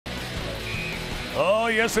Oh,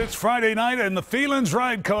 yes, it's Friday night, and the feeling's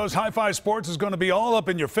right because High Five Sports is going to be all up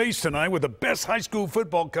in your face tonight with the best high school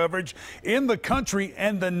football coverage in the country.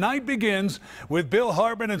 And the night begins with Bill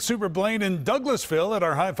Harbin and Super Blaine in Douglasville at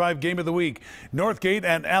our High Five Game of the Week. Northgate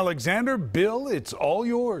and Alexander. Bill, it's all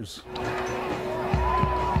yours.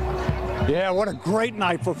 Yeah, what a great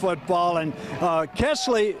night for football. And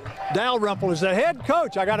Kelsey Dalrymple is the head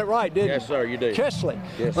coach. I got it right, didn't you? Yes, sir, you did. Kelsey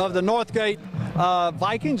yes, of the Northgate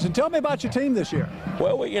Vikings. And tell me about your team this year.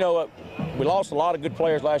 Well, we lost a lot of good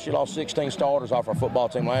players last year. Lost 16 starters off our football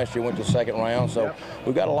team last year. Went to the second round. So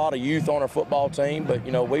we've got a lot of youth on our football team. But,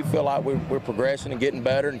 we feel like we're progressing and getting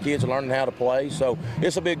better, and kids are learning how to play. So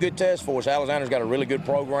this will be a good test for us. Alexander's got a really good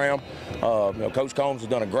program. Coach Combs has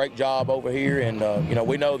done a great job over here. And,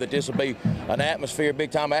 we know that this will be an atmosphere,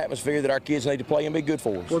 big-time atmosphere that our kids need to play and be good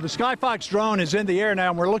for us. Well, the Skyfox drone is in the air now,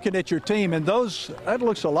 and we're looking at your team. And that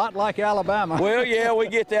looks a lot like Alabama. Well, yeah, we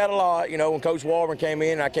get that a lot. When Coach Walburn came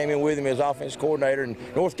in, I came in with him as offensive coordinator, and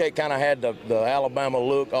Northgate kind of had the Alabama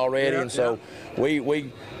look already, and so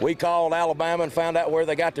we called Alabama and found out where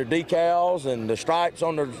they got their decals and the stripes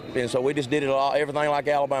on their, and so we just did everything like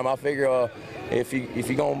Alabama. I figure if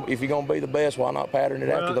you're gonna be the best, why not pattern it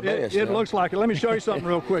after the best? It looks like it. Let me show you something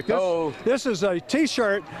real quick. This is a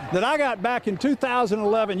T-shirt that I got back in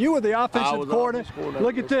 2011. You were the offensive coordinator.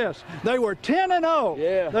 Look at this. They were 10-0.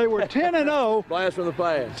 Yeah. They were 10-0. Blast from the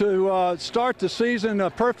past. To start the season, a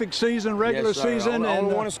perfect season, regular season.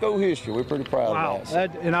 Only one in school history. We're pretty proud of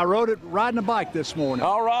that. And I rode it riding a bike this morning.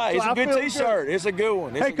 All right. It's a good T-shirt. It's a good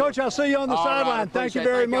one. Hey, Coach, I'll see you on the sideline. Thank you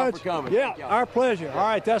very much. For coming. Yeah, our pleasure. All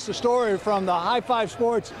right, that's the story from the High Five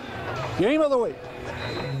Sports Game of the Week.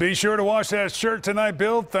 Be sure to wash that shirt tonight,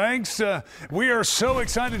 Bill. Thanks. We are so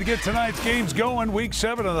excited to get tonight's games going. Week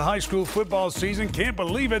 7 of the high school football season. Can't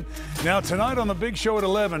believe it. Now, tonight on the Big Show at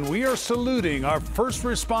 11, we are saluting our first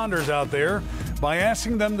responders out there by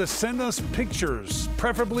asking them to send us pictures,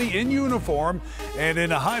 preferably in uniform and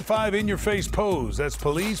in a high five in your face pose. That's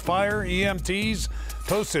police, fire, EMTs,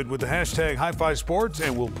 posted with the hashtag High Five Sports,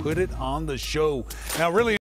 and we'll put it on the show. Now, really